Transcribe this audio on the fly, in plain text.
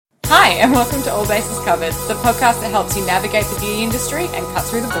Hi, and welcome to All Bases Covered, the podcast that helps you navigate the beauty industry and cut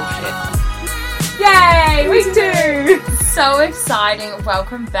through the bullshit. Yay! Week 2! So exciting.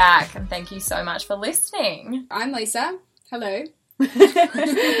 Welcome back, and thank you so much for listening. I'm Lisa. Hello.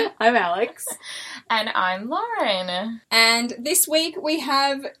 I'm Alex. And I'm Lauren. And this week we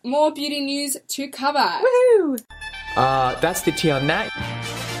have more beauty news to cover. Woohoo! That's the tea on that.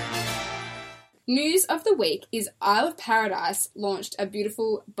 News of the week is Isle of Paradise launched a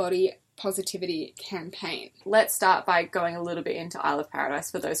beautiful body positivity campaign. Let's start by going a little bit into Isle of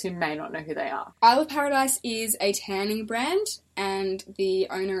Paradise for those who may not know who they are. Isle of Paradise is a tanning brand, and the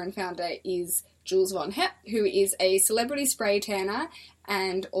owner and founder is Jules Von Hepp, who is a celebrity spray tanner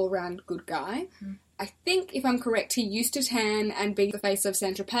and all-round good guy. I think, if I'm correct, he used to tan and be the face of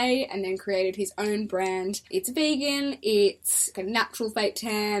Saint-Tropez and then created his own brand. It's vegan, it's a natural fake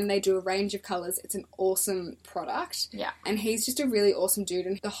tan, they do a range of colours, it's an awesome product. Yeah. And he's just a really awesome dude,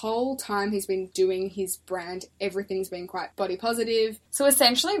 and the whole time he's been doing his brand, everything's been quite body positive. So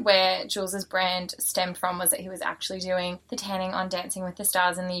essentially where Jules's brand stemmed from was that he was actually doing the tanning on Dancing with the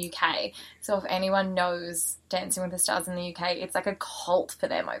Stars in the UK. So if anyone knows Dancing with the Stars in the UK, it's like a cult for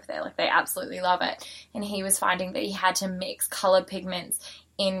them over there. Like, they absolutely love it. And he was finding that he had to mix coloured pigments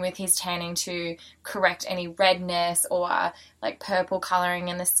in with his tanning to correct any redness or like purple colouring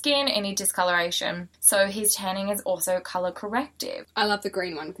in the skin, any discoloration. So his tanning is also colour corrective. I love the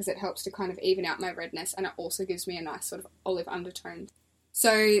green one because it helps to kind of even out my redness, and it also gives me a nice sort of olive undertone.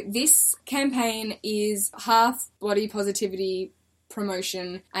 So this campaign is half body positivity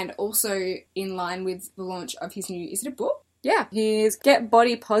promotion and also in line with the launch of his new, is it a book? Yeah, his Get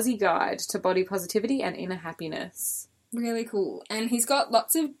Body Posi Guide to Body Positivity and Inner Happiness. Really cool. And he's got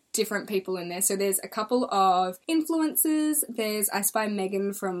lots of different people in there. So there's a couple of influencers. There's I Spy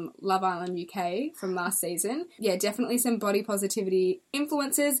Megan from Love Island UK from last season. Yeah, definitely some body positivity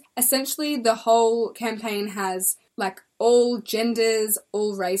influencers. Essentially, the whole campaign has like all genders,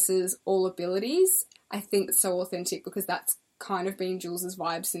 all races, all abilities. I think it's so authentic because that's kind of been Jules's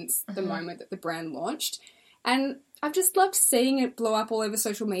vibe since the moment that the brand launched. And I've just loved seeing it blow up all over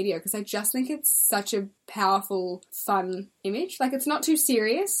social media because I just think it's such a powerful, fun image. Like, it's not too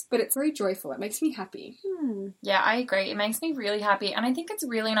serious, but it's very joyful. It makes me happy. Yeah, I agree. It makes me really happy. And I think it's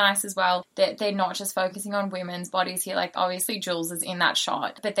really nice as well that they're not just focusing on women's bodies here. Like, obviously Jules is in that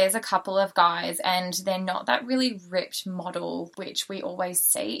shot, but there's a couple of guys and they're not that really ripped model, which we always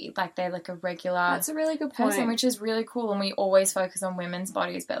see. Like, they're like a regular That's a really good point. person, which is really cool. And we always focus on women's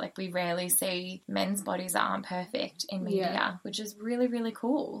bodies, but like we rarely see men's bodies that aren't perfect in media, which is really, really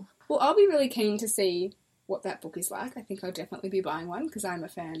cool. Well, I'll be really keen to see what that book is like. I think I'll definitely be buying one because I'm a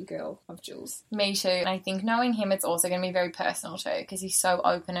fangirl of Jules. Me too. And I think knowing him, it's also going to be very personal too because he's so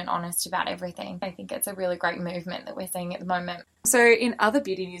open and honest about everything. I think it's a really great movement that we're seeing at the moment. So in other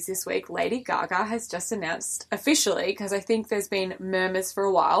beauty news this week, Lady Gaga has just announced officially, because I think there's been murmurs for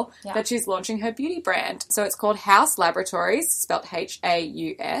a while, that she's launching her beauty brand. So it's called Haus Laboratories, spelt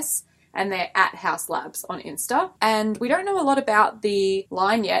Haus. And they're at Haus Labs on Insta. And we don't know a lot about the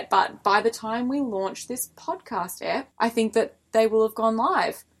line yet, but by the time we launch this podcast app, I think that they will have gone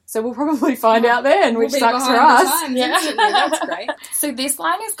live. So we'll probably find out then, which sucks for us. That's great. So this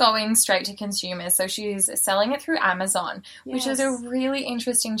line is going straight to consumers. So she's selling it through Amazon, which is a really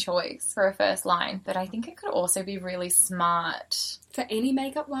interesting choice for a first line. But I think it could also be really smart. For any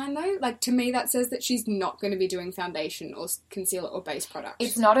makeup line, though, like, to me, that says that she's not going to be doing foundation or concealer or base products.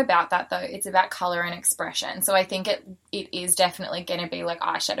 It's not about that, though. It's about colour and expression. So I think it is definitely going to be, like,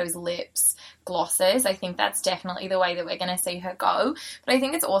 eyeshadows, lips, glosses. I think that's definitely the way that we're going to see her go. But I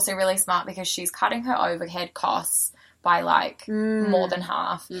think it's also really smart because she's cutting her overhead costs by, like, more than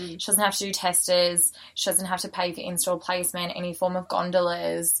half. She doesn't have to do testers. She doesn't have to pay for in-store placement, any form of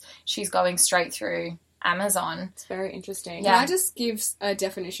gondolas. She's going straight through Amazon. It's very interesting. Can I just give a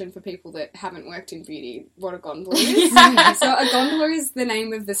definition for people that haven't worked in beauty what a gondola is? So a gondola is the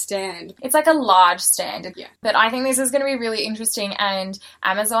name of the stand. It's like a large stand. Yeah. But I think this is going to be really interesting, and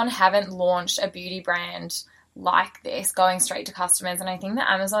Amazon haven't launched a beauty brand like this going straight to customers, and I think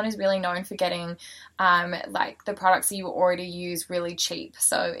that Amazon is really known for getting like the products that you already use really cheap,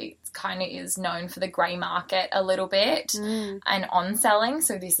 so it kind of is known for the grey market a little bit and on selling,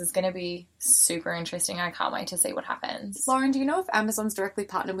 so this is going to be super interesting. I can't wait to see what happens. Lauren, do you know if Amazon's directly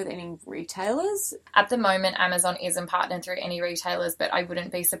partnered with any retailers? At the moment, Amazon isn't partnered through any retailers, but I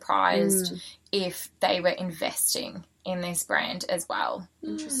wouldn't be surprised if they were investing in this brand as well.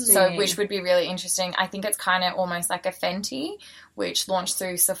 Interesting. So, which would be really interesting. I think it's kind of almost like a Fenty, which launched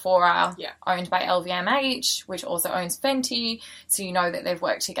through Sephora, owned by LVMH, which also owns Fenty. So you know that they've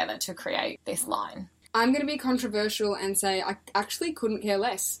worked together to create this line. I'm going to be controversial and say I actually couldn't care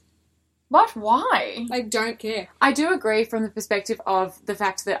less. What? Why? I don't care. I do agree from the perspective of the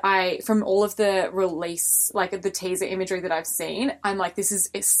fact that from all of the release, like the teaser imagery that I've seen, I'm like, this is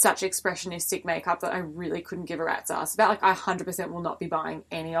such expressionistic makeup that I really couldn't give a rat's ass about. Like, I 100% will not be buying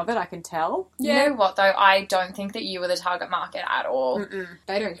any of it, I can tell. You know what, though? I don't think that you were the target market at all. Mm-mm.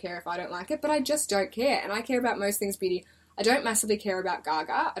 They don't care if I don't like it, but I just don't care. And I care about most things beauty. I don't massively care about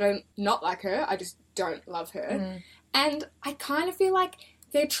Gaga. I don't not like her. I just don't love her. Mm. And I kind of feel like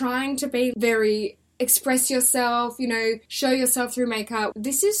they're trying to be very express yourself, you know, show yourself through makeup.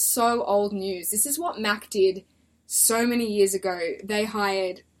 This is so old news. This is what MAC did so many years ago. They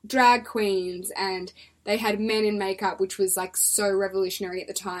hired drag queens and they had men in makeup, which was like so revolutionary at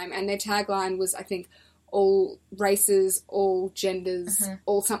the time. And their tagline was, I think, all races, all genders,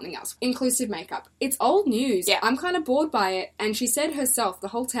 all something else. Inclusive makeup. It's old news. Yeah. I'm kind of bored by it. And she said herself, the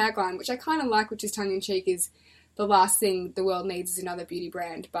whole tagline, which I kind of like, which is tongue-in-cheek, is the last thing the world needs is another beauty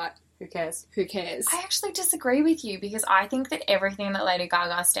brand, but who cares? Who cares? I actually disagree with you because I think that everything that Lady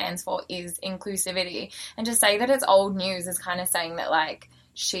Gaga stands for is inclusivity. And to say that it's old news is kind of saying that, like,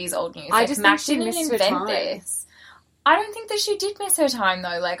 she's old news. I like, just MAC think she didn't missed her invent time. this. I don't think that she did miss her time,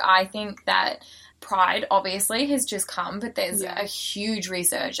 though. Like, I think that Pride, obviously, has just come, but there's a huge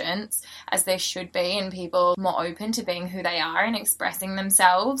resurgence, as there should be, and people more open to being who they are and expressing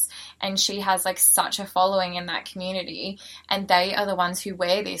themselves. And she has, like, such a following in that community, and they are the ones who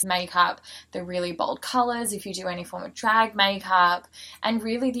wear this makeup, the really bold colours, if you do any form of drag makeup, and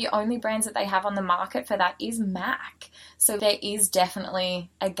really the only brands that they have on the market for that is MAC. So there is definitely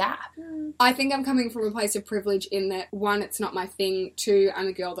a gap. I think I'm coming from a place of privilege in that, one, it's not my thing, two, I'm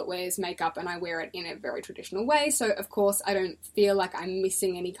a girl that wears makeup and I wear it in a very traditional way, so of course I don't feel like I'm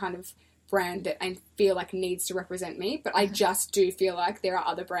missing any kind of brand that I feel like needs to represent me, but I just do feel like there are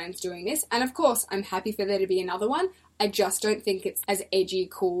other brands doing this, and of course I'm happy for there to be another one. I just don't think it's as edgy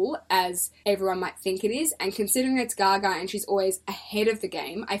cool as everyone might think it is, and considering it's Gaga and she's always ahead of the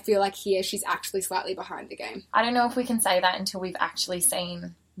game, I feel like here she's actually slightly behind the game. I don't know if we can say that until we've actually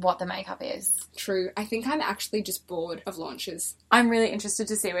seen what the makeup is. True. I think I'm actually just bored of launches. I'm really interested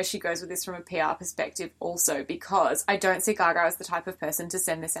to see where she goes with this from a PR perspective also, because I don't see Gaga as the type of person to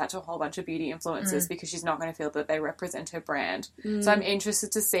send this out to a whole bunch of beauty influencers because she's not going to feel that they represent her brand. So I'm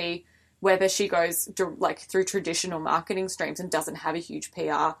interested to see whether she goes like through traditional marketing streams and doesn't have a huge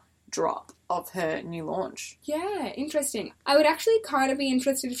PR drop of her new launch. Yeah, interesting. I would actually kind of be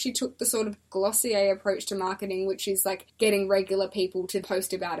interested if she took the sort of Glossier approach to marketing, which is like getting regular people to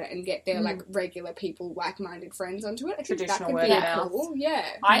post about it and get their like regular people, like-minded friends onto it. I think that Traditional could word be of mouth. cool. Yeah.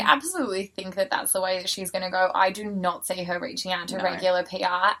 I absolutely think that that's the way that she's going to go. I do not see her reaching out to regular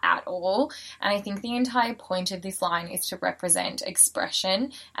PR at all. And I think the entire point of this line is to represent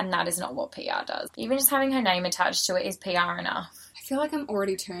expression, and that is not what PR does. Even just having her name attached to it is PR enough. I feel like I'm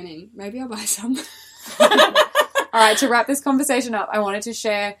already turning. Maybe I'll buy some. All right, to wrap this conversation up, I wanted to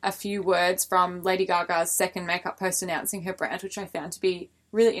share a few words from Lady Gaga's second makeup post announcing her brand, which I found to be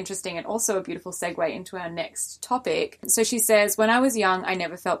really interesting and also a beautiful segue into our next topic. So she says, "When I was young, I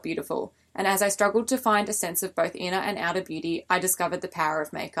never felt beautiful. And as I struggled to find a sense of both inner and outer beauty, I discovered the power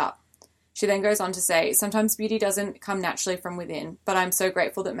of makeup." She then goes on to say, "Sometimes beauty doesn't come naturally from within, but I'm so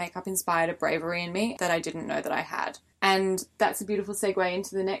grateful that makeup inspired a bravery in me that I didn't know that I had." And that's a beautiful segue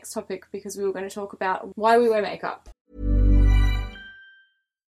into the next topic, because we were going to talk about why we wear makeup.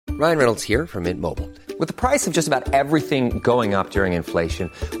 Ryan Reynolds here from Mint Mobile. With the price of just about everything going up during inflation,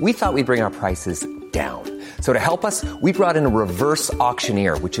 we thought we'd bring our prices down. So to help us, we brought in a reverse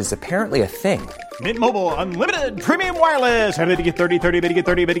auctioneer, which is apparently a thing. Mint Mobile Unlimited Premium Wireless. How to get 30, 30, bit to get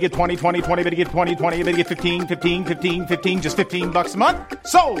 30, bit to get 20, 20, 20, bit to get 20, 20, bit to get 15, 15, 15, 15, just $15 a month?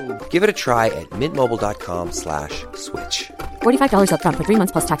 Sold! Give it a try at mintmobile.com/switch. $45 up front for 3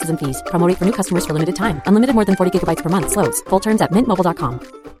 months plus taxes and fees. Promo rate for new customers for limited time. Unlimited more than 40 gigabytes per month. Slows full terms at mintmobile.com.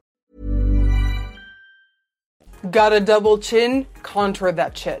 Got a double chin? Contour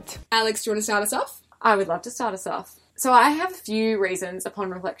that shit. Alex, do you want to start us off? I would love to start us off. So I have a few reasons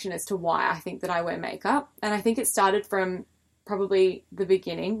upon reflection as to why I think that I wear makeup. And I think it started from probably the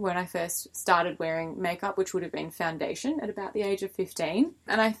beginning when I first started wearing makeup, which would have been foundation at about the age of 15.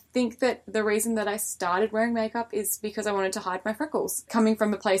 And I think that the reason that I started wearing makeup is because I wanted to hide my freckles, coming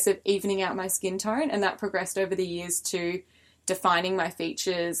from a place of evening out my skin tone, and that progressed over the years to defining my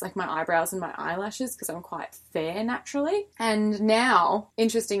features, like my eyebrows and my eyelashes, because I'm quite fair naturally. And now,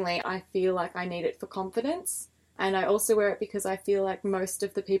 interestingly, I feel like I need it for confidence. And I also wear it because I feel like most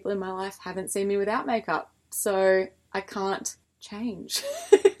of the people in my life haven't seen me without makeup. So I can't change.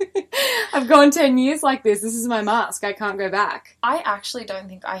 I've gone 10 years like this. This is my mask. I can't go back. I actually don't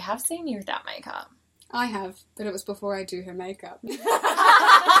think I have seen you without makeup. I have, but it was before I do her makeup.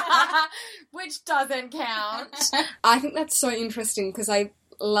 doesn't count. I think that's so interesting because I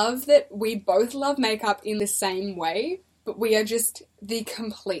love that we both love makeup in the same way, but we are just the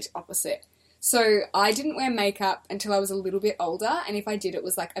complete opposite. So I didn't wear makeup until I was a little bit older, and if I did, it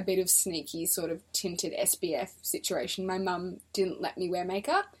was like a bit of sneaky sort of tinted SPF situation. My mum didn't let me wear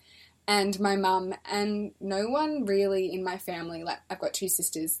makeup, and my mum and no one really in my family, like I've got 2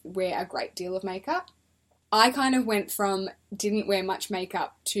 sisters, wear a great deal of makeup. I kind of went from didn't wear much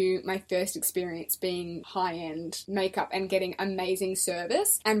makeup to my first experience being high-end makeup and getting amazing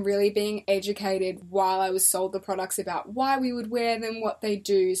service and really being educated while I was sold the products about why we would wear them, what they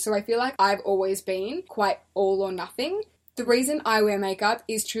do. So I feel like I've always been quite all or nothing. The reason I wear makeup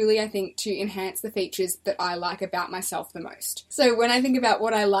is truly, I think, to enhance the features that I like about myself the most. So when I think about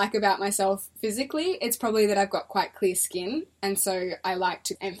what I like about myself physically, it's probably that I've got quite clear skin, and so I like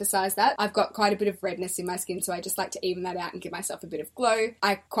to emphasize that. I've got quite a bit of redness in my skin, so I just like to even that out and give myself a bit of glow.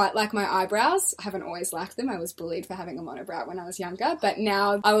 I quite like my eyebrows. I haven't always liked them. I was bullied for having a monobrow when I was younger, but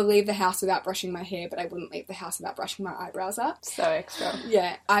now I will leave the house without brushing my hair, but I wouldn't leave the house without brushing my eyebrows up. So extra.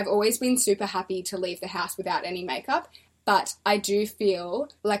 Yeah, I've always been super happy to leave the house without any makeup. But I do feel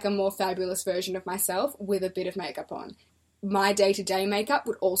like a more fabulous version of myself with a bit of makeup on. My day-to-day makeup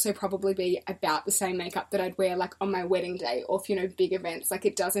would also probably be about the same makeup that I'd wear like on my wedding day or for, big events. Like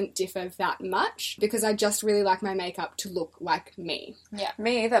it doesn't differ that much because I just really like my makeup to look like me. Yeah.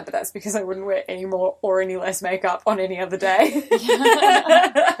 Me either, but that's because I wouldn't wear any more or any less makeup on any other day.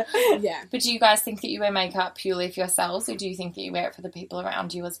 Yeah. But do you guys think that you wear makeup purely for yourselves, or do you think that you wear it for the people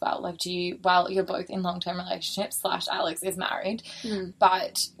around you as well? Like well, you're both in long-term relationships / Alex is married,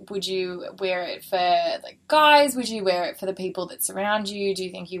 but would you wear it for like guys? Would you wear it for the people that surround you? Do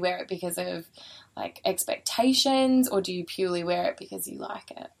you think you wear it because of like expectations, or do you purely wear it because you like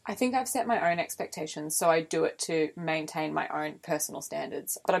it? I think I've set my own expectations, so I do it to maintain my own personal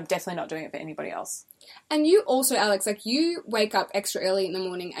standards, but I'm definitely not doing it for anybody else. And you also, Alex, like you wake up extra early in the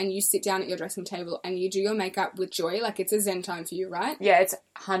morning and you sit down at your dressing table and you do your makeup with joy. Like it's a zen time for you, right? Yeah, it's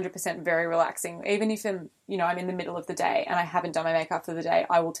 100% very relaxing. Even if I'm in the middle of the day and I haven't done my makeup for the day,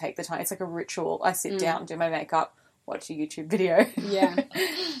 I will take the time. It's like a ritual. I sit down, do my makeup, watch a YouTube video. Yeah.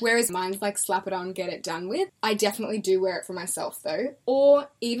 Whereas mine's like slap it on, get it done with. I definitely do wear it for myself though. Or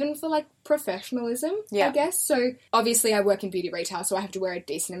even for like professionalism, I guess. So obviously I work in beauty retail, so I have to wear a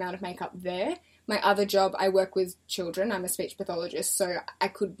decent amount of makeup there. My other job, I work with children. I'm a speech pathologist, so I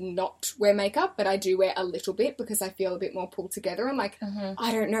could not wear makeup, but I do wear a little bit because I feel a bit more pulled together. I'm like,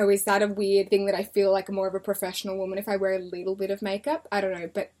 I don't know, is that a weird thing that I feel like more of a professional woman if I wear a little bit of makeup? I don't know,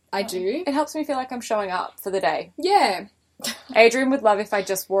 but I do. It helps me feel like I'm showing up for the day. Yeah. Adrian would love if I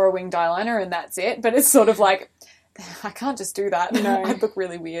just wore a winged eyeliner and that's it, but it's sort of like, I can't just do that. No. I'd look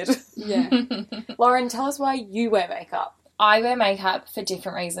really weird. Yeah. Lauren, tell us why you wear makeup. I wear makeup for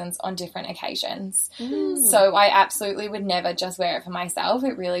different reasons on different occasions. So I absolutely would never just wear it for myself.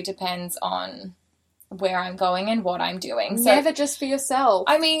 It really depends on where I'm going and what I'm doing. So, never just for yourself.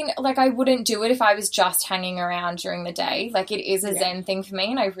 I mean, like, I wouldn't do it if I was just hanging around during the day. Like, it is a zen thing for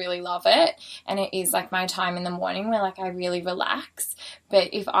me and I really love it. And it is, like, my time in the morning where, like, I really relax.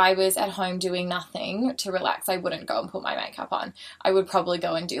 But if I was at home doing nothing to relax, I wouldn't go and put my makeup on. I would probably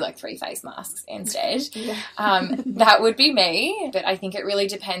go and do, like, 3 face masks instead. That would be me. But I think it really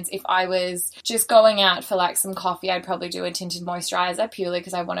depends. If I was just going out for, like, some coffee, I'd probably do a tinted moisturiser purely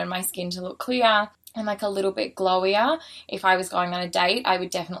because I wanted my skin to look clear and like a little bit glowier. If I was going on a date, I would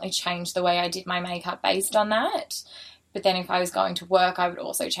definitely change the way I did my makeup based on that. But then if I was going to work, I would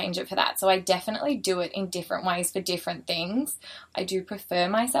also change it for that. So I definitely do it in different ways for different things. I do prefer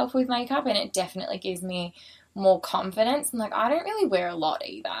myself with makeup and it definitely gives me more confidence. And like, I don't really wear a lot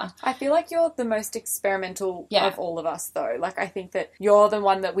either. I feel like you're the most experimental of all of us though. Like I think that you're the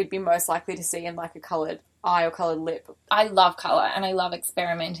one that we'd be most likely to see in like a coloured eye or coloured lip. I love colour and I love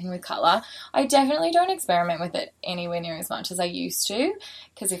experimenting with colour. I definitely don't experiment with it anywhere near as much as I used to,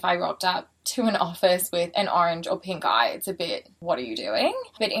 because if I rocked up to an office with an orange or pink eye, it's a bit, what are you doing?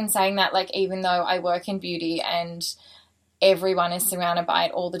 But in saying that, like, even though I work in beauty and everyone is surrounded by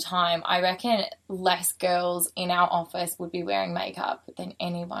it all the time, I reckon less girls in our office would be wearing makeup than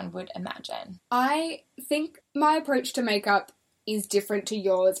anyone would imagine. I think my approach to makeup is different to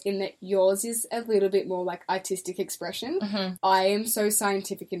yours in that yours is a little bit more like artistic expression. I am so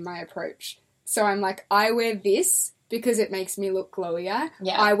scientific in my approach. So I'm like, I wear this because it makes me look glowier.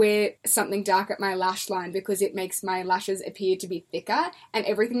 I wear something dark at my lash line because it makes my lashes appear to be thicker. And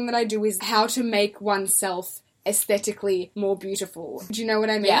everything that I do is how to make oneself aesthetically more beautiful. Do you know what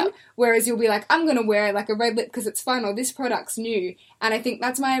I mean? Yeah. Whereas you'll be like, I'm going to wear like a red lip because it's fun, or this product's new. And I think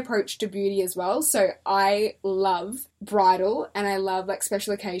that's my approach to beauty as well. So I love bridal and I love like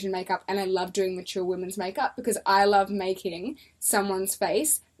special occasion makeup and I love doing mature women's makeup because I love making someone's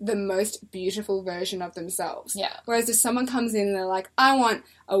face the most beautiful version of themselves. Yeah. Whereas if someone comes in and they're like, I want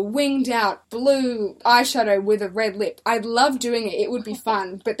a winged out blue eyeshadow with a red lip, I'd love doing it. It would be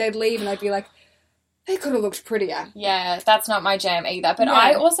fun. But they'd leave and I'd be like, they could have looked prettier. Yeah, that's not my jam either. But Yeah.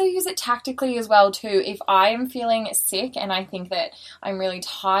 I also use it tactically as well too. If I am feeling sick and I think that I'm really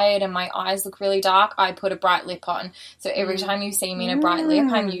tired and my eyes look really dark, I put a bright lip on. So every time you see me in a bright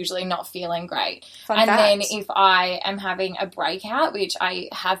lip, I'm usually not feeling great. Fun fact. Then if I am having a breakout, which I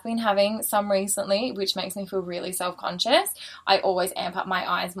have been having some recently, which makes me feel really self-conscious, I always amp up my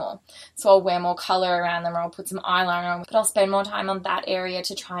eyes more. So I'll wear more colour around them or I'll put some eyeliner on. But I'll spend more time on that area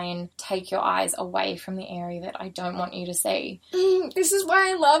to try and take your eyes away from the area that I don't want you to see. This is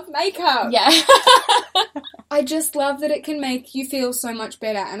why I love makeup. Yeah. I just love that it can make you feel so much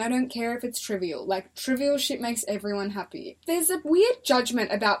better, and I don't care if it's trivial. Like, trivial shit makes everyone happy. There's a weird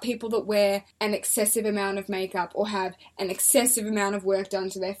judgment about people that wear an excessive amount of makeup or have an excessive amount of work done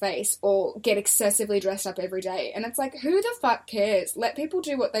to their face or get excessively dressed up every day. And it's like, who the fuck cares? Let people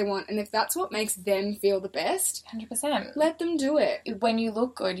do what they want, and if that's what makes them feel the best, 100%. let them do it. When you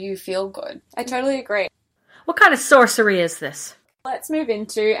look good, you feel good. I totally agree. What kind of sorcery is this? Let's move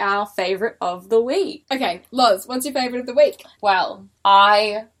into our favourite of the week. Okay, Loz, what's your favourite of the week? Well,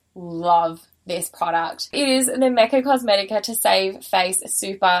 I love this product. It is the Mecca Cosmetica To Save Face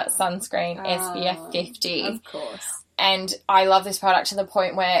Super Sunscreen SPF 50. Of course. And I love this product to the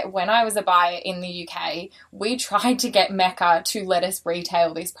point where when I was a buyer in the UK, we tried to get Mecca to let us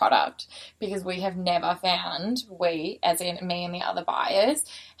retail this product because we have never found, we, as in me and the other buyers,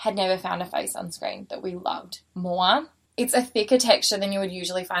 had never found a face sunscreen that we loved more. It's a thicker texture than you would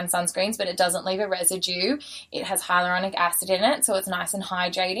usually find sunscreens, but it doesn't leave a residue. It has hyaluronic acid in it, so it's nice and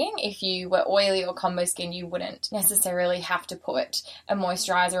hydrating. If you were oily or combo skin, you wouldn't necessarily have to put a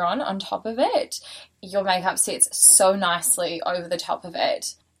moisturizer on top of it. Your makeup sits so nicely over the top of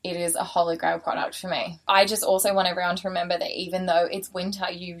it. It is a holy grail product for me. I just also want everyone to remember that even though it's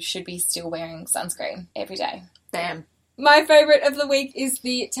winter, you should be still wearing sunscreen every day. Bam. My favourite of the week is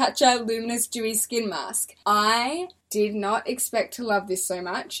the Tatcha Luminous Dewy Skin Mask. I did not expect to love this so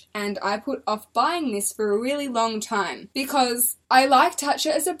much, and I put off buying this for a really long time because I like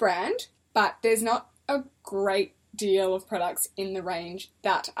Tatcha as a brand, but there's not a great deal of products in the range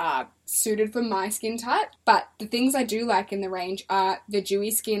that are suited for my skin type. But the things I do like in the range are the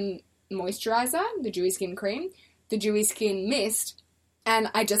Dewy Skin Moisturiser, the Dewy Skin Cream, the Dewy Skin Mist,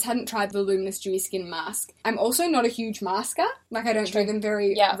 and I just hadn't tried the Luminous Dewy Skin Mask. I'm also not a huge masker. Like, I don't do them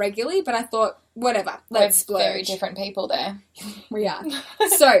very regularly, but I thought, whatever, let's splurge. Very different people there. We are.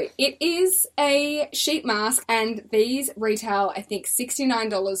 So, it is a sheet mask, and these retail, I think,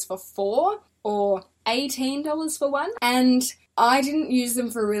 $69 for 4 or $18 for 1. And I didn't use them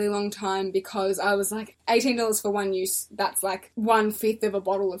for a really long time because I was like, $18 for one use, that's like 1/5 of a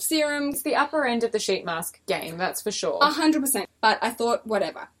bottle of serum. It's the upper end of the sheet mask game, that's for sure. 100%. But I thought,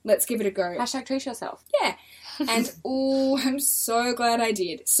 whatever, let's give it a go. Hashtag treat yourself. Yeah. And, I'm so glad I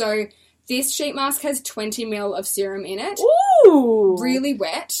did. So, this sheet mask has 20 ml of serum in it. Ooh! Really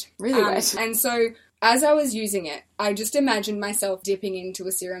wet. Really wet. And so, as I was using it, I just imagined myself dipping into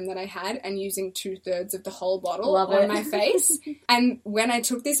a serum that I had and using 2/3 of the whole bottle on my face. And when I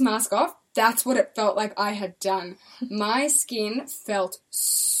took this mask off, that's what it felt like I had done. My skin felt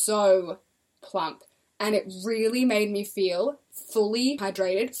so plump, and it really made me feel fully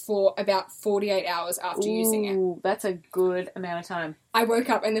hydrated for about 48 hours after using it. Ooh, that's a good amount of time. I woke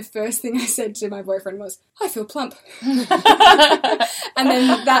up and the first thing I said to my boyfriend was, I feel plump. And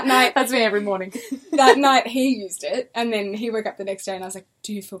then that night... That's me every morning. That night he used it, and then he woke up the next day and I was like,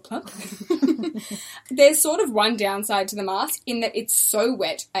 do you feel plump? There's sort of one downside to the mask in that it's so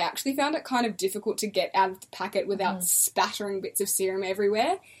wet. I actually found it kind of difficult to get out of the packet without spattering bits of serum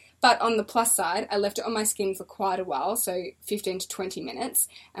everywhere. But on the plus side, I left it on my skin for quite a while, so 15 to 20 minutes.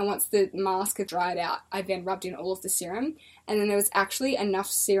 And once the mask had dried out, I then rubbed in all of the serum. And then there was actually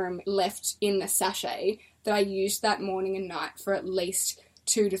enough serum left in the sachet that I used that morning and night for at least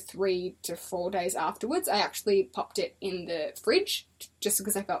 2 to 3 to 4 days afterwards. I actually popped it in the fridge just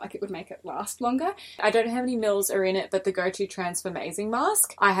because I felt like it would make it last longer. I don't know how many mils are in it, but the Go-To Transformazing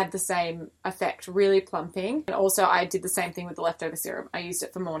mask, I had the same effect, really plumping. And also I did the same thing with the leftover serum. I used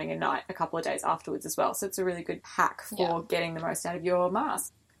it for morning and night a couple of days afterwards as well. So it's a really good hack for getting the most out of your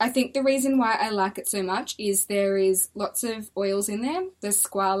mask. I think the reason why I like it so much is there is lots of oils in there. There's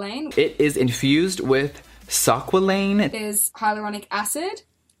squalane. It is infused with Soqualane. There's hyaluronic acid,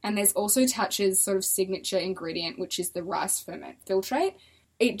 and there's also Tatch's sort of signature ingredient, which is the rice ferment filtrate.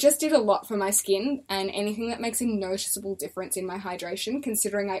 It just did a lot for my skin, and anything that makes a noticeable difference in my hydration,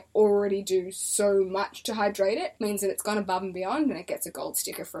 considering I already do so much to hydrate it, means that it's gone above and beyond, and it gets a gold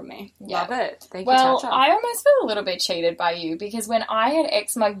sticker from me. Love it. Thank you, Well, Tatcha. I almost feel a little bit cheated by you, because when I had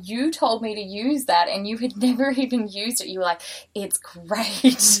eczema, you told me to use that, and you had never even used it. You were like, it's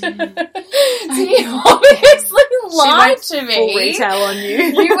great. So you obviously lied to me. Full retail on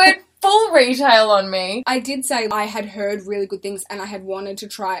you. You went full retail on me. I did say I had heard really good things, and I had wanted to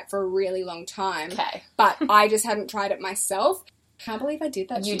try it for a really long time. Okay. But I just hadn't tried it myself. Can't believe I did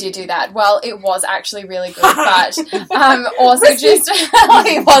that. You did do that. Well, it was actually really good, but also just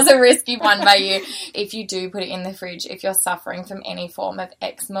it was a risky one by you. If you do put it in the fridge, if you're suffering from any form of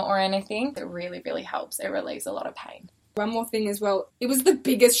eczema or anything, it really, really helps. It relieves a lot of pain. One more thing as well. It was the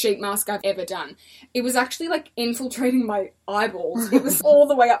biggest sheet mask I've ever done. It was actually like infiltrating my eyeballs. It was all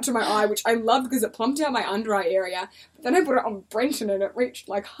the way up to my eye, which I loved because it plumped out my under eye area. But then I put it on Brenton and it reached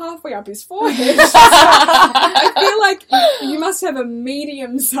like halfway up his forehead. I feel like you must have a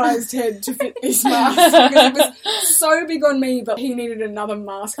medium-sized head to fit this mask, because it was so big on me, but he needed another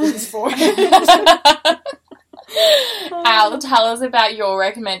mask on his forehead. Al, tell us about your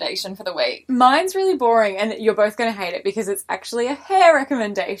recommendation for the week. Mine's really boring, and you're both going to hate it because it's actually a hair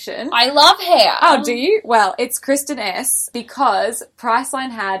recommendation. I love hair. Oh, do you? Well, it's Kristen S, because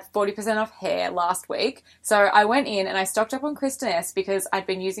Priceline had 40% off hair last week. So I went in and I stocked up on Kristen S because I'd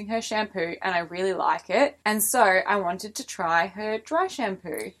been using her shampoo and I really like it. And so I wanted to try her dry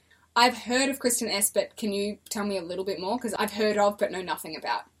shampoo. I've heard of Kristen S, but can you tell me a little bit more? Because I've heard of but know nothing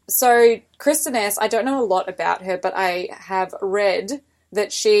about. So Kristen S, I don't know a lot about her, but I have read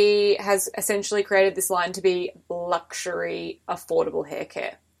that she has essentially created this line to be luxury, affordable hair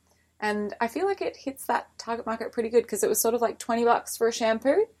care. And I feel like it hits that target market pretty good, because it was sort of like $20 for a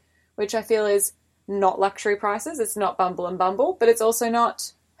shampoo, which I feel is not luxury prices. It's not Bumble and Bumble, but it's also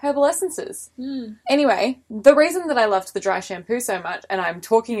not herbal essences. Anyway, the reason that I loved the dry shampoo so much, and I'm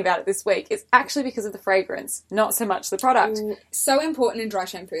talking about it this week, is actually because of the fragrance, not so much the product. So important in dry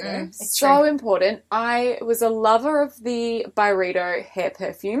shampoo, though. It's so true. important. I was a lover of the Byredo hair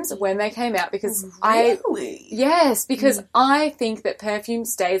perfumes when they came out, because because I think that perfume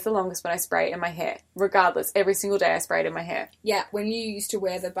stays the longest when I spray it in my hair. Regardless, every single day I spray it in my hair. Yeah, when you used to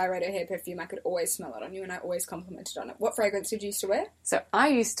wear the Byredo hair perfume, I could always smell it on you, and I always complimented on it. What fragrance did you used to wear? So I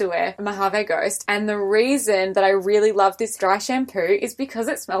used to wear Mojave Ghost, and the reason that I really love this dry shampoo is because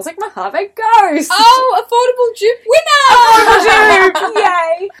it smells like Mojave Ghost. Oh, affordable dupe winner! Affordable dupe!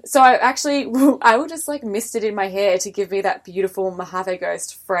 Yay! So I will just like mist it in my hair to give me that beautiful Mojave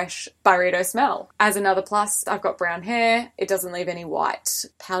Ghost fresh Byredo smell. As another plus, I've got brown hair. It doesn't leave any white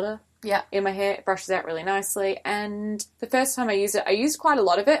powder in my hair. It brushes out really nicely. And the first time I used it, I used quite a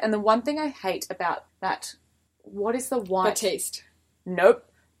lot of it. And the one thing I hate about that, what is the white? Batiste. Nope.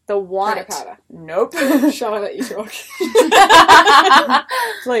 The white. Powder. Nope. Shall I let you talk?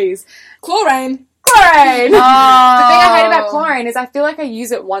 Please. Chlorine. Chlorine! The thing I hate about chlorine is I feel like I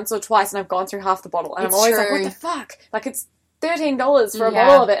use it once or twice and I've gone through half the bottle. And It's I'm always true. like, what the fuck? Like, it's $13 for a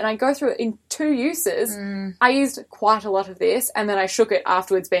bottle of it, and I go through it in 2 uses. I used quite a lot of this, and then I shook it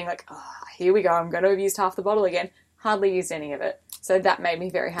afterwards being like, here we go, I'm going to have used half the bottle again. Hardly used any of it. So that made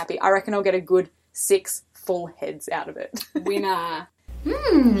me very happy. I reckon I'll get a good 6 full heads out of it. Winner.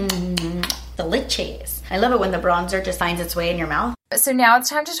 Delicious. I love it when the bronzer just finds its way in your mouth. So now it's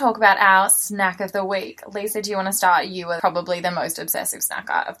time to talk about our snack of the week. Lisa, do you want to start? You were probably the most obsessive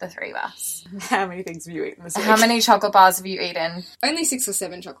snacker of the three of us. How many things have you eaten this week? How many chocolate bars have you eaten? Only 6 or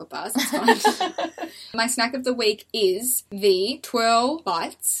 7 chocolate bars. That's fine. My snack of the week is the Twirl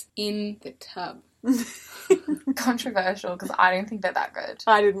Bites in the tub. Controversial, because I don't think they're that good.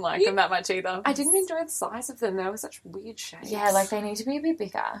 I didn't like them that much either. I didn't enjoy the size of them. They were such weird shapes. Yeah, like they need to be a bit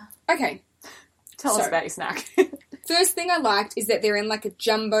bigger. Okay. Tell us about your snack. First thing I liked is that they're in like a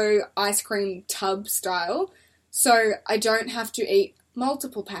jumbo ice cream tub style. So I don't have to eat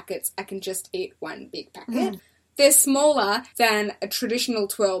multiple packets. I can just eat one big packet. They're smaller than a traditional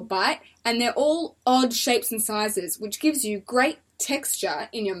Twirl Bite, and they're all odd shapes and sizes, which gives you great texture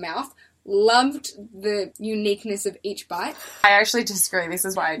in your mouth. Loved the uniqueness of each bite. I actually disagree. This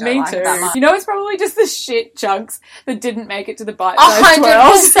is why I don't Me like too. it that much. You know, it's probably just the shit chunks that didn't make it to the bite.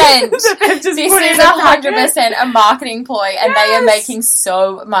 100%. This is 100% a marketing ploy, and they are making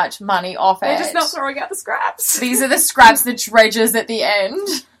so much money off it. They're just not throwing out the scraps. These are the scraps, the dredges at the end.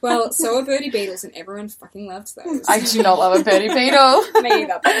 Well, so are Birdie Beetles, and everyone fucking loves those. I do not love a birdie beetle. Me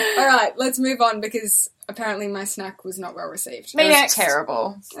either. Alright, let's move on, because Apparently my snack was not well received. Me It was next.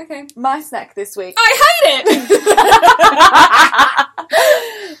 terrible. Okay. My snack this week. I hate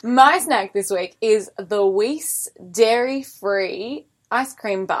it! My snack this week is the Weiss dairy-free ice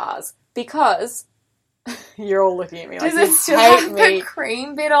cream bars because you're all looking at me like Does it you still hate have me. the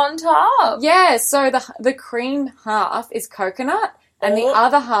cream bit on top? Yeah, so the cream half is coconut and the Oh.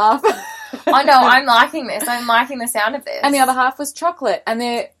 other half I know, I'm liking this. I'm liking the sound of this. and the other half was chocolate. And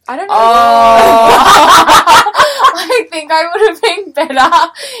they're, I don't know. I think I would have been better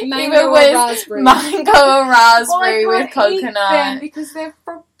Mango if it or was raspberry. mango or raspberry Well, I with can't eat them coconut. because they're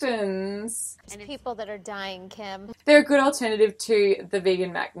fructans. There's people that are dying, Kim. They're a good alternative to the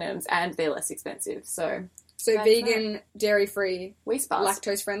vegan magnums and they're less expensive. So So That's vegan, dairy-free, Weiss bars.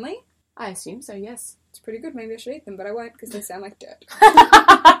 lactose-friendly. I assume so, yes. It's pretty good. Maybe I should eat them, but I won't because they sound like dirt.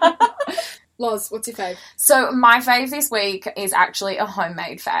 Loz, what's your fave? So my fave this week is actually a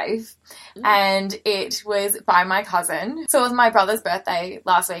homemade fave, and it was by my cousin. So it was my brother's birthday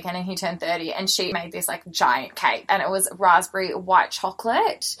last weekend and he turned 30, and she made this like giant cake, and it was raspberry white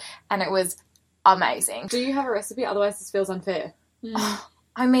chocolate, and it was amazing. Do you have a recipe? Otherwise this feels unfair.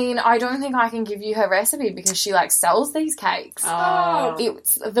 I mean, I don't think I can give you her recipe because she like sells these cakes. Oh.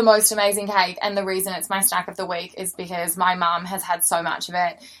 It's the most amazing cake, and the reason it's my snack of the week is because my mum has had so much of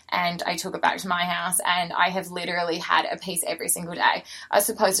it, and I took it back to my house, and I have literally had a piece every single day. I was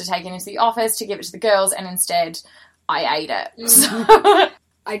supposed to take it into the office to give it to the girls, and instead I ate it. So-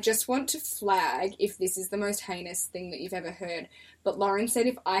 I just want to flag if this is the most heinous thing that you've ever heard, but Lauren said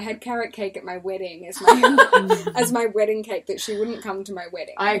if I had carrot cake at my wedding as my as my wedding cake that she wouldn't come to my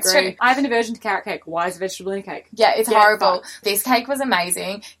wedding. I It's agree. true. I have an aversion to carrot cake. Why is a vegetable in a cake? Yeah, it's Get horrible. fucked. This cake was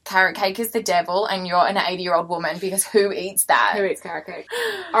amazing. Carrot cake is the devil, and you're an 80-year-old woman because who eats that? Who eats carrot cake?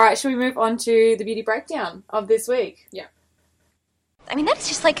 All right, should we move on to the beauty breakdown of this week? Yeah. I mean, that's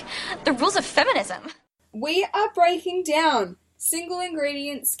just like the rules of feminism. We are breaking down single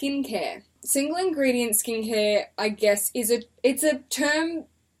ingredient skincare. Single ingredient skincare, I guess, it's a term,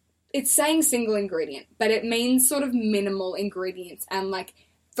 it's saying single ingredient, but it means sort of minimal ingredients and like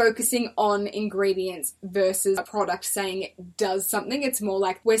focusing on ingredients versus a product saying it does something. It's more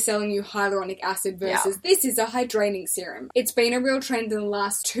like we're selling you hyaluronic acid versus this is a hydrating serum. It's been a real trend in the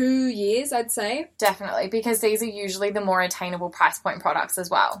last 2 years, I'd say. Definitely, because these are usually the more attainable price point products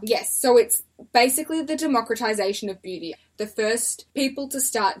as well. Yes, so it's basically the democratization of beauty. The first people to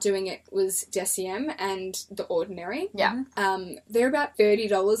start doing it was Deciem and The Ordinary. Yeah. They're about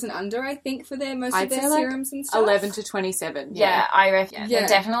 $30 and under, I think, for their most I'd of their say like serums and stuff. 11 to 27. Yeah, I reckon. Yeah. They're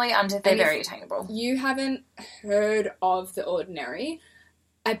definitely under, they're And if very attainable. You haven't heard of The Ordinary,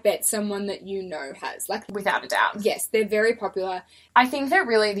 I bet someone that you know has. Like, Without a doubt. yes, they're very popular. I think that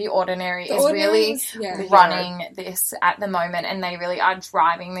really The Ordinary The is Ordinary really is- yeah. running this at the moment, and they really are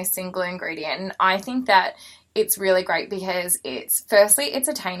driving this single ingredient. And I think that it's really great because it's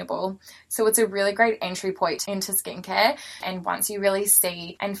attainable, so it's a really great entry point into skincare. And once you really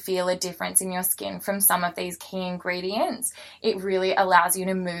see and feel a difference in your skin from some of these key ingredients, it really allows you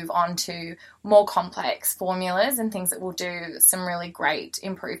to move on to more complex formulas and things that will do some really great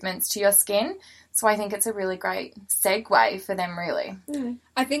improvements to your skin. So I think it's a really great segue for them, really.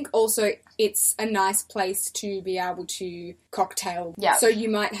 I think also it's a nice place to be able to cocktail. Yeah. So you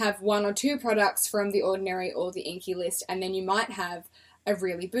might have 1 or 2 products from The Ordinary or the Inky List, and then you might have a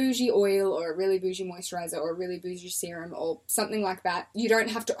really bougie oil or a really bougie moisturizer or a really bougie serum or something like that. You don't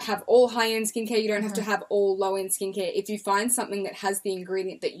have to have all high-end skincare. You don't have to have all low-end skincare. If you find something that has the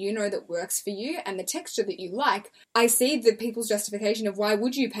ingredient that you know that works for you and the texture that you like, I see the people's justification of why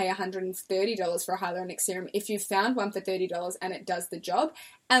would you pay $130 for a hyaluronic serum if you found one for $30 and it does the job.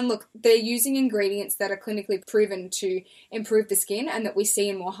 And look, they're using ingredients that are clinically proven to improve the skin and that we see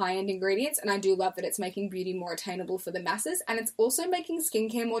in more high-end ingredients. And I do love that it's making beauty more attainable for the masses. And it's also making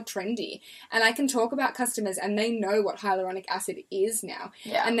skincare more trendy. And I can talk about customers and they know what hyaluronic acid is now.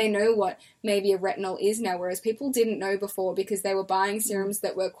 Yeah. And they know what maybe a retinol is now, whereas people didn't know before because they were buying serums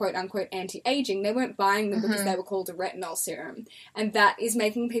that were quote-unquote anti-aging. They weren't buying them because they were called a retinol serum. And that is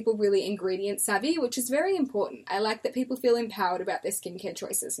making people really ingredient savvy, which is very important. I like that people feel empowered about their skincare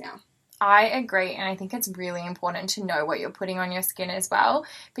choices now. I agree, and I think it's really important to know what you're putting on your skin as well,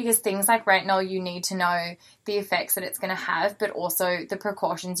 because things like retinol, you need to know the effects that it's going to have, but also the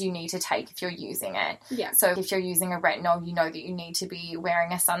precautions you need to take if you're using it. Yeah. So if you're using a retinol, you know that you need to be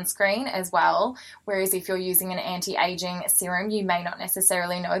wearing a sunscreen as well, whereas if you're using an anti-aging serum, you may not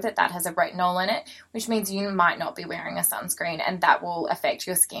necessarily know that that has a retinol in it, which means you might not be wearing a sunscreen, and that will affect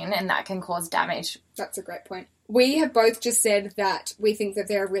your skin, and that can cause damage. That's a great point. We have both just said that we think that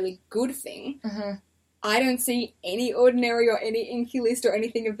they're a really good thing. Mm-hmm. I don't see any Ordinary or any Inky List or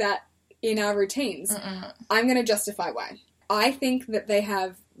anything of that in our routines. I'm going to justify why. I think that they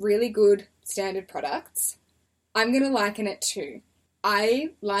have really good standard products. I'm going to liken it to,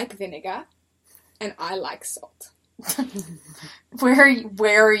 I like vinegar and I like salt. Where are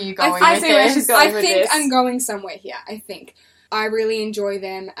you going with this? I think I'm going somewhere here. I think I really enjoy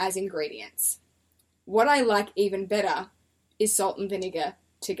them as ingredients. What I like even better is salt and vinegar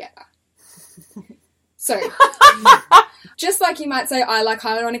together. So, just like you might say, I like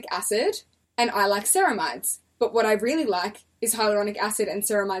hyaluronic acid and I like ceramides. But what I really like is hyaluronic acid and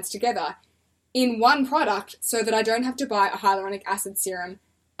ceramides together in one product so that I don't have to buy a hyaluronic acid serum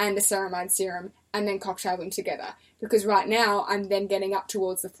and a ceramide serum and then cocktail them together. Because right now I'm then getting up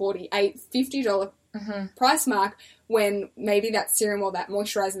towards the $48, $50 price mark when maybe that serum or that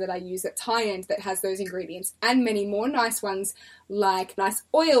moisturizer that I use that's high-end that has those ingredients and many more nice ones like nice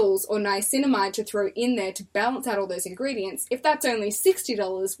oils or niacinamide to throw in there to balance out all those ingredients. If that's only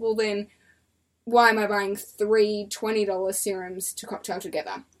 $60, well then why am I buying three $20 serums to cocktail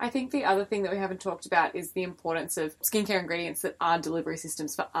together? I think the other thing that we haven't talked about is the importance of skincare ingredients that are delivery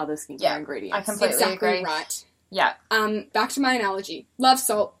systems for other skincare ingredients. I completely agree. Right. Yeah. Back to my analogy. Love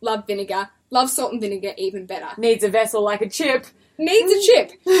salt, love vinegar, love salt and vinegar even better. Needs a vessel like a chip. Needs a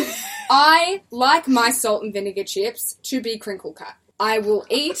chip. I like my salt and vinegar chips to be crinkle cut. I will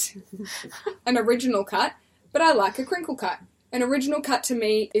eat an original cut, but I like a crinkle cut. An original cut to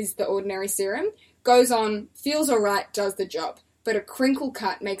me is the ordinary serum. Goes on, feels alright, does the job. But a crinkle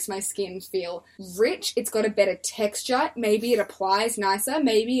cut makes my skin feel rich. It's got a better texture. Maybe it applies nicer.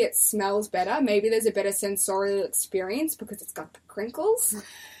 Maybe it smells better. Maybe there's a better sensorial experience because it's got the crinkles.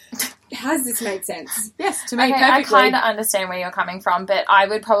 Has this made sense? Yes, to me okay, perfectly. I kind of understand where you're coming from, but I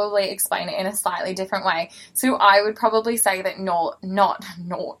would probably explain it in a slightly different way. So I would probably say that not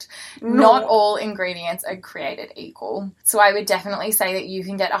all ingredients are created equal. So I would definitely say that you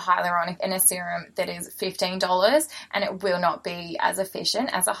can get a hyaluronic in a serum that is $15 and it will not be as efficient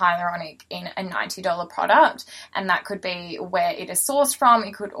as a hyaluronic in a $90 product. And that could be where it is sourced from.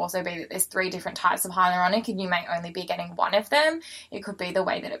 It could also be that there's 3 different types of hyaluronic and you may only be getting one of them. It could be the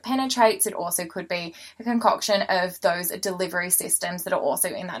way that it penetrates. It also could be a concoction of those delivery systems that are also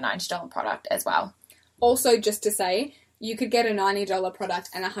in that $90 product as well. Also, just to say, you could get a $90 product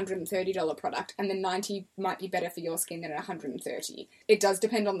and a $130 product, and the $90 might be better for your skin than a $130. It does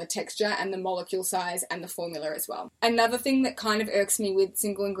depend on the texture and the molecule size and the formula as well. Another thing that kind of irks me with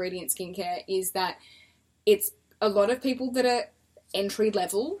single ingredient skincare is that it's a lot of people that are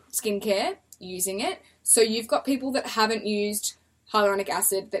entry-level skincare using it. So you've got people that haven't used hyaluronic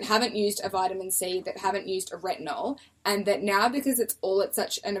acid, that haven't used a vitamin C, that haven't used a retinol, and that now, because it's all at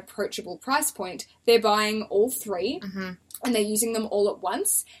such an approachable price point, they're buying all 3, and they're using them all at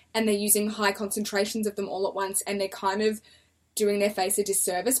once, and they're using high concentrations of them all at once, and they're kind of doing their face a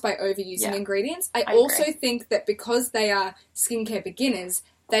disservice by overusing ingredients. I also think that because they are skincare beginners,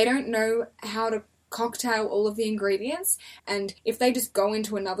 they don't know how to cocktail all of the ingredients, and if they just go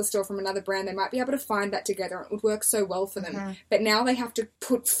into another store from another brand, they might be able to find that together and it would work so well for them. But now they have to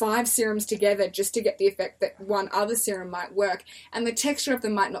put 5 serums together just to get the effect that one other serum might work, and the texture of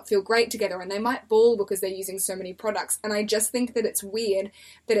them might not feel great together, and they might ball because they're using so many products. And I just think that it's weird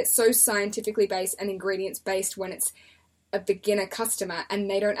that it's so scientifically based and ingredients based when it's a beginner customer and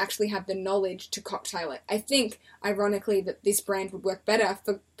they don't actually have the knowledge to cocktail it. I think, ironically, that this brand would work better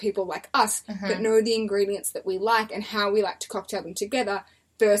for people like us that know the ingredients that we like and how we like to cocktail them together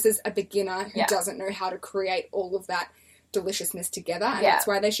versus a beginner who doesn't know how to create all of that deliciousness together. And that's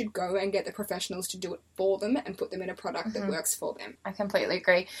why they should go and get the professionals to do it for them and put them in a product that works for them. I completely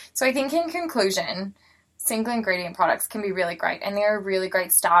agree. So I think in conclusion, single ingredient products can be really great and they're a really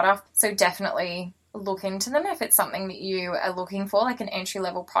great starter. So definitely look into them if it's something that you are looking for, like an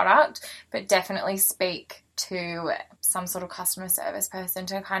entry-level product, but definitely speak to some sort of customer service person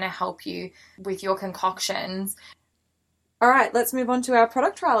to kind of help you with your concoctions. All right, let's move on to our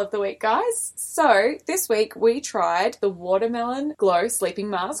product trial of the week, guys. So this week we tried the Watermelon Glow Sleeping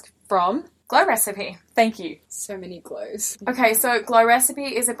Mask from Glow Recipe. Thank you. So many glows. Okay, so Glow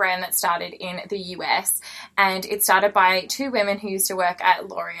Recipe is a brand that started in the US, and it started by 2 women who used to work at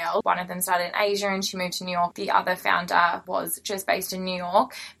L'Oreal. One of them started in Asia and she moved to New York. The other founder was just based in New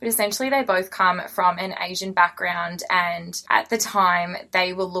York, but essentially they both come from an Asian background, and at the time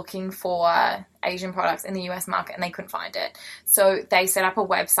they were looking for Asian products in the US market and they couldn't find it. So they set up a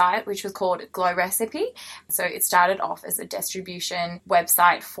website which was called Glow Recipe. So it started off as a distribution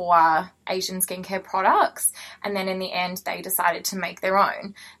website for Asian skincare products, products, and then in the end they decided to make their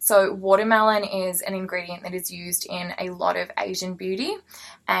own. So watermelon is an ingredient that is used in a lot of Asian beauty,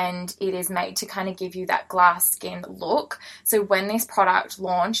 and it is made to kind of give you that glass skin look. So when this product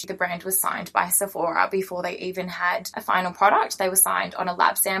launched, the brand was signed by Sephora before they even had a final product. They were signed on a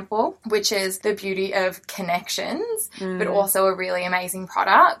lab sample, which is the beauty of connections, but also a really amazing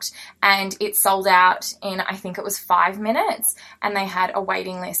product. And it sold out in, I think it was 5 minutes, and they had a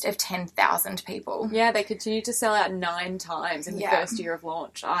waiting list of 10,000 people. Yeah, they continued to sell out 9 times in the first year of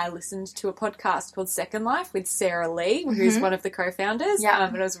launch. I listened to a podcast called Second Life with Sarah Lee, who's one of the co-founders,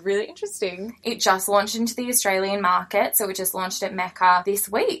 and it was really interesting. It just launched into the Australian market, so it just launched at Mecca this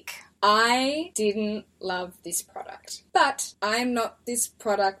week. I didn't love this product, but I'm not this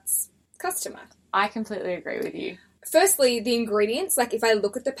product's customer. I completely agree with you. Firstly, the ingredients, like if I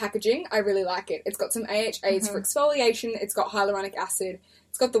look at the packaging, I really like it. It's got some AHAs for exfoliation, it's got hyaluronic acid,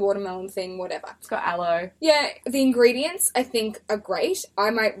 it's got the watermelon thing, whatever. It's got aloe. Yeah, the ingredients I think are great.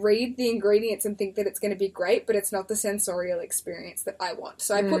 I might read the ingredients and think that it's going to be great, but it's not the sensorial experience that I want.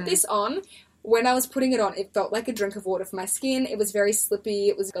 So I put this on. When I was putting it on, it felt like a drink of water for my skin. It was very slippy.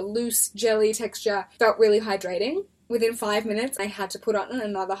 It was a loose jelly texture. Felt really hydrating. Within 5 minutes, I had to put on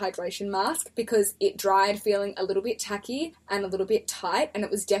another hydration mask because it dried feeling a little bit tacky and a little bit tight, and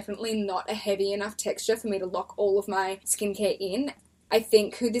it was definitely not a heavy enough texture for me to lock all of my skincare in. I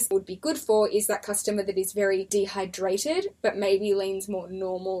think who this would be good for is that customer that is very dehydrated, but maybe leans more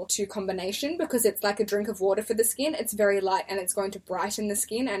normal to combination, because it's like a drink of water for the skin. It's very light and it's going to brighten the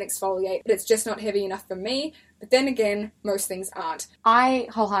skin and exfoliate, but it's just not heavy enough for me. But then again, most things aren't. I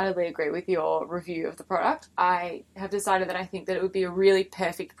wholeheartedly agree with your review of the product. I have decided that I think that it would be a really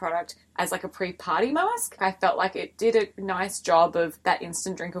perfect product as like a pre-party mask. I felt like it did a nice job of that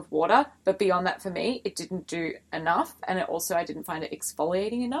instant drink of water, but beyond that for me, it didn't do enough. And I didn't find it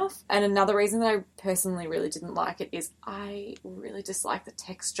exfoliating enough. And another reason that I personally really didn't like it is I really dislike the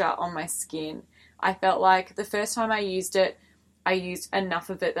texture on my skin. I felt like the first time I used it, I used enough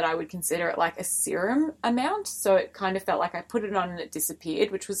of it that I would consider it like a serum amount. So it kind of felt like I put it on and it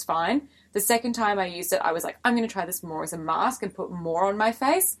disappeared, which was fine. The second time I used it, I was like, I'm going to try this more as a mask and put more on my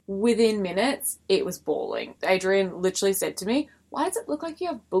face. Within minutes, it was bawling. Adrian literally said to me, why does it look like you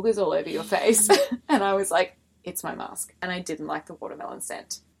have boogers all over your face? And I was like, it's my mask. And I didn't like the watermelon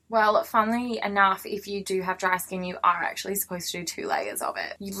scent. Well, funnily enough, if you do have dry skin, you are actually supposed to do 2 layers of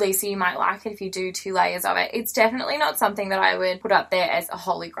it. Lisa, you might like it if you do 2 layers of it. It's definitely not something that I would put up there as a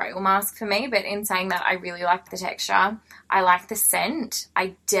holy grail mask for me, but in saying that, I really like the texture. I like the scent.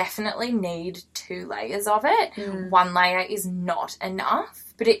 I definitely need 2 layers of it. 1 layer is not enough.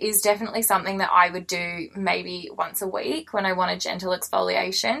 But it is definitely something that I would do maybe once a week when I want a gentle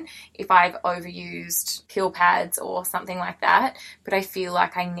exfoliation, if I've overused peel pads or something like that. But I feel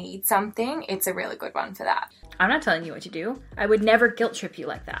like I need something. It's a really good one for that. I'm not telling you what to do. I would never guilt trip you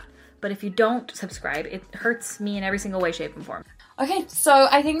like that. But if you don't subscribe, it hurts me in every single way, shape, and form. Okay, so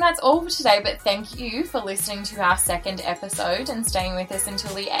I think that's all for today, but thank you for listening to our second episode and staying with us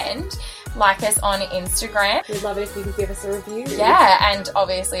until the end. Like us on Instagram. We'd love it if you could give us a review. Yeah, and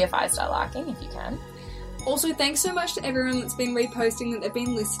obviously a 5-star liking if you can. Also, thanks so much to everyone that's been reposting that they've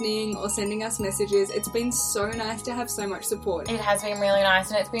been listening or sending us messages. It's been so nice to have so much support. It has been really nice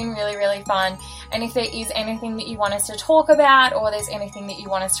and it's been really, really fun. And if there is anything that you want us to talk about or there's anything that you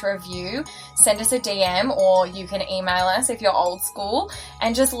want us to review, send us a DM or you can email us if you're old school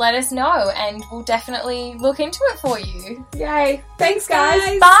and just let us know and we'll definitely look into it for you. Yay. Thanks, guys.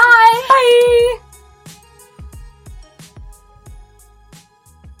 Bye. Bye.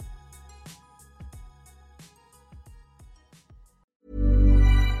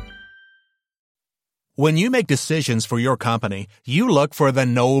 When you make decisions for your company, you look for the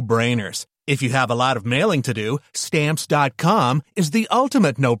no-brainers. If you have a lot of mailing to do, Stamps.com is the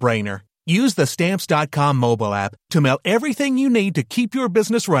ultimate no-brainer. Use the Stamps.com mobile app to mail everything you need to keep your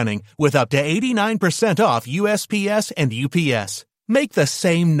business running with up to 89% off USPS and UPS. Make the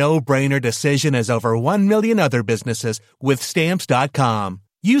same no-brainer decision as over 1 million other businesses with Stamps.com.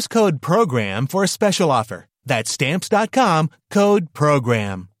 Use code PROGRAM for a special offer. That's Stamps.com, code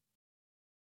PROGRAM.